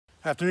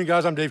Afternoon,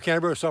 guys. I'm Dave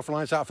Canterbury with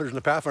Self-Reliance Outfitters in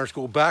the Pathfinder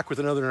School, back with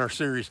another in our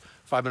series,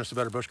 5 Minutes to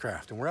Better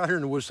Bushcraft. And we're out here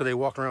in the woods today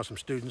walking around with some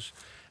students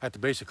at the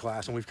basic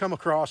class, and we've come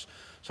across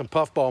some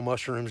puffball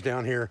mushrooms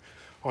down here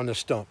on this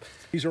stump.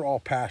 These are all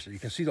past it. You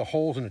can see the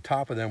holes in the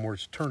top of them where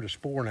it's turned to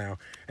spore now,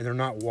 and they're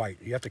not white.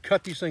 You have to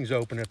cut these things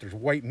open. If there's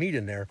white meat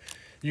in there,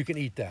 you can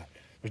eat that.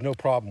 There's no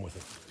problem with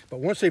it.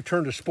 But once they've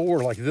turned to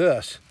spore like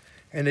this,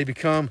 and they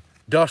become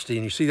dusty,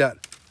 and you see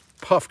that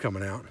puff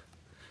coming out,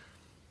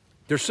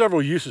 there's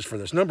several uses for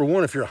this. Number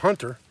one, if you're a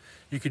hunter,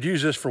 you could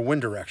use this for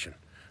wind direction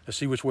to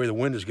see which way the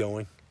wind is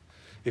going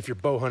if you're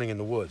bow hunting in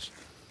the woods.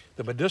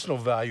 The medicinal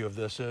value of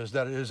this is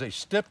that it is a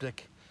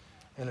styptic,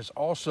 and it's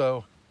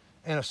also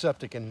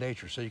antiseptic in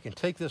nature. So you can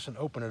take this and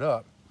open it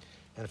up,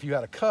 and if you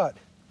had a cut,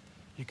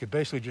 you could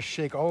basically just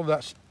shake all of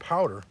that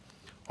powder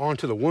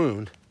onto the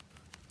wound,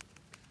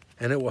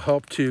 and it will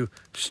help to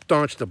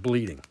staunch the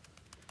bleeding.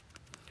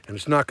 And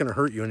it's not going to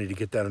hurt you any to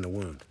get that in the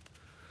wound.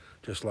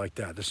 Just like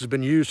that. This has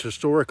been used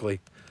historically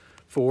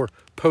for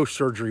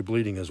post-surgery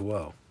bleeding as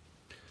well.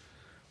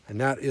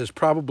 And that is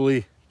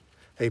probably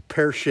a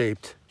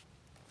pear-shaped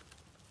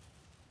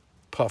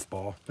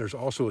puffball. There's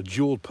also a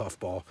jeweled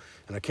puffball,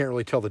 and I can't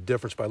really tell the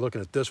difference by looking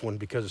at this one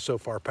because it's so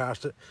far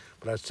past it,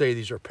 but I'd say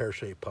these are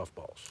pear-shaped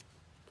puffballs.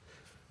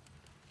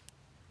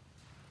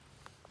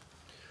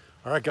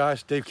 All right,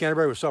 guys, Dave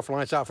Canterbury with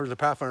Self-Reliance Outfitters at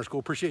the Pathfinder School.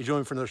 Appreciate you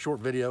joining me for another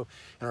short video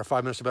in our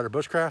 5 Minutes to Better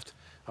Bushcraft.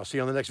 I'll see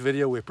you on the next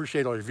video. We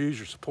appreciate all your views,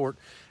 your support,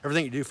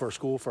 everything you do for our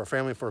school, for our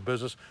family, for our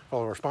business, for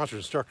all of our sponsors,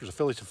 instructors,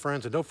 affiliates, and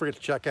friends. And don't forget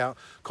to check out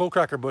Cold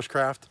Cracker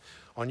Bushcraft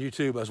on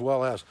YouTube, as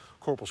well as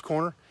Corporal's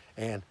Corner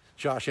and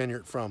Josh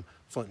Enyart from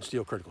Flint and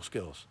Steel Critical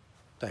Skills.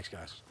 Thanks,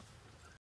 guys.